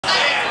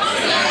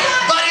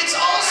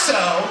also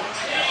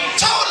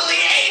totally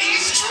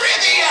 80s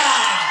trivia.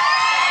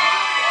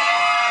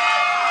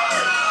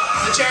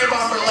 The Cherry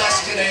Bomb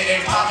Burlesque did a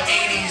pop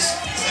 80s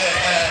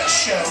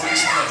show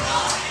recently.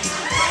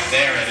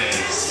 There it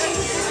is.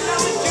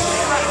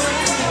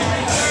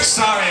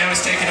 Sorry, I was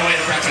taking away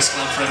the Breakfast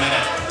Club for a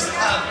minute.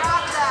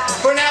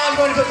 For now, I'm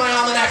going to put my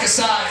almanac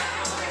aside.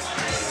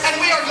 And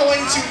we are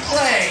going to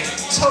play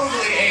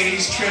totally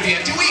 80s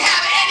trivia. Do we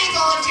have any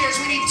volunteers?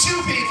 We need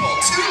 2 people.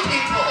 2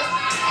 people.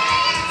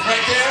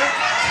 Right there.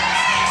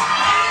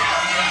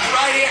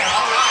 Right here.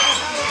 All right.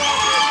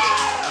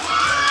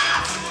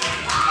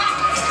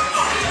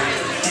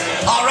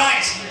 All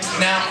right.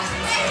 Now,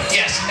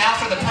 yes, now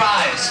for the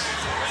prize.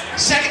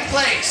 Second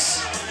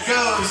place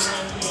goes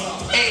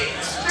a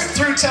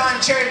Through Time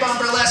Cherry Bomb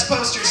Burlesque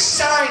poster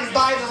signed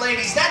by the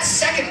ladies. That's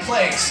second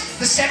place.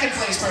 The second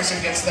place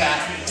person gets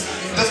that.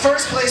 The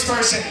first place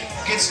person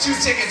gets 2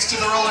 tickets to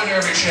the roller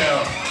derby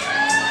show.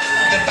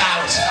 The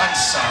bout. I'm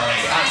sorry.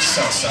 I'm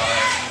so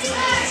sorry.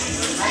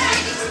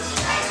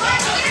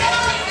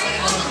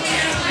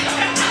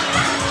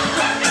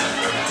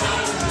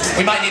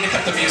 We might need to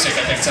cut the music,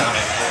 I think, Tommy.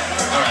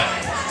 All right.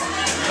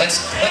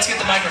 Let's get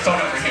the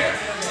microphone over here.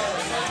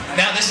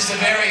 Now this is a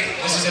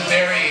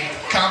very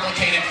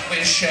complicated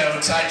quiz show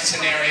type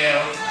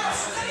scenario.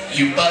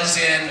 You buzz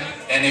in,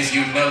 and if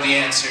you know the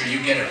answer,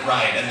 you get it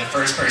right. And the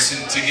first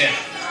person to get